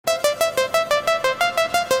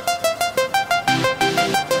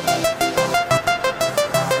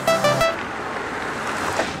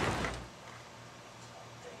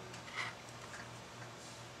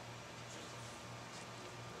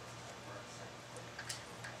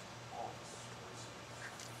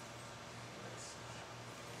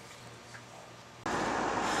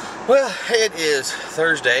Well, it is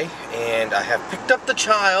Thursday, and I have picked up the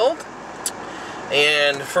child.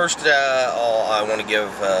 And first all, I want to give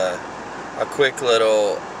a quick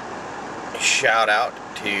little shout out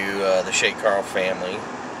to the Shaytards family.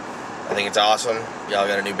 I think it's awesome. Y'all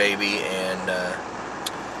got a new baby, and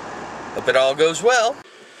hope it all goes well.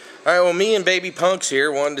 Alright, well, me and Baby Punks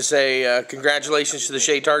here wanted to say congratulations to the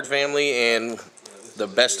Shaytards family and the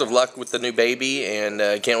best of luck with the new baby, and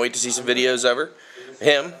can't wait to see some videos of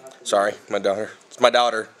him. Sorry, my daughter. It's my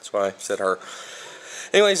daughter. That's why I said her.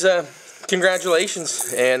 Anyways,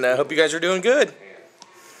 congratulations, and I hope you guys are doing good.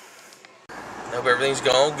 I hope everything's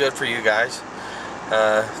going good for you guys.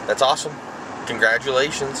 That's awesome.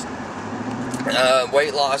 Congratulations.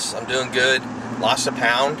 Weight loss, I'm doing good. Lost a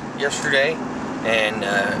pound yesterday, and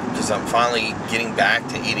because I'm finally getting back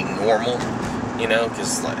to eating normal, you know,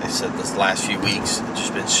 because like I said, this last few weeks it's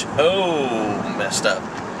just been so messed up.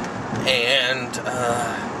 And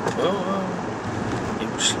you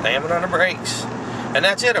were slamming on the brakes. And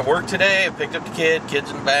that's it. I worked today. I picked up the kid's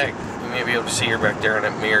in the back. You may be able to see her back there in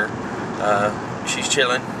that mirror. She's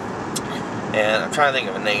chilling. And I'm trying to think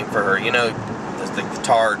of a name for her. You know, the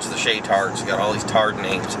Tards, the Shaytards, got all these Tard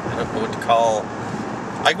names. I don't know what to call.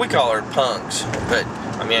 Like, we call her Punks, but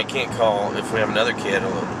I mean, I can't call, if we have another kid, a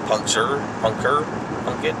little Punker,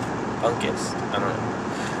 Punkit, I don't know.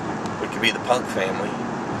 We could be the Punk family.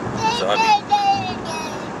 So I'd be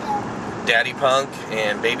Daddy Punk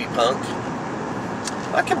and Baby Punk.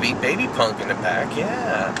 I could be Baby Punk in the back,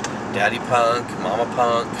 yeah. Daddy Punk, Mama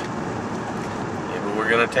Punk. Maybe we're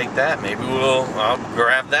gonna take that. Maybe I'll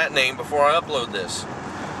grab that name before I upload this.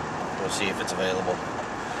 We'll see if it's available.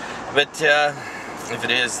 But if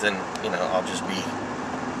it is, then you know, I'll just be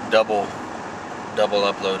double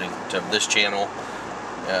uploading to this channel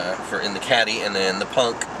for in the caddy, and then the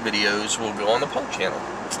Punk videos will go on the Punk channel.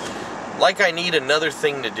 Like I need another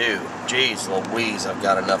thing to do. Jeez Louise, I've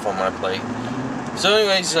got enough on my plate. So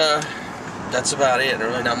anyways, that's about it.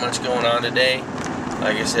 Really not much going on today.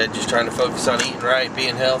 Like I said, just trying to focus on eating right,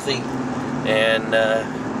 being healthy, and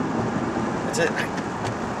that's it.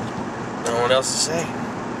 No one else to say.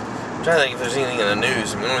 I'm trying to think if there's anything in the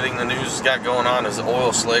news. I mean, the only thing the news has got going on is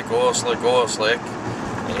oil slick. And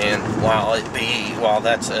while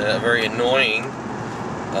that's very annoying,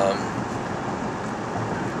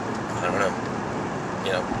 I don't know.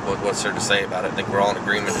 You know, what's there to say about it? I think we're all in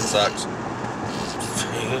agreement it sucks.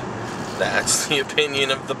 That's the opinion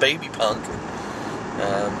of the Baby Punk.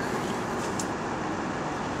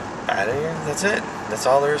 That's it. That's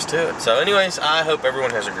all there is to it. So anyways, I hope everyone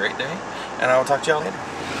has a great day, and I will talk to y'all later.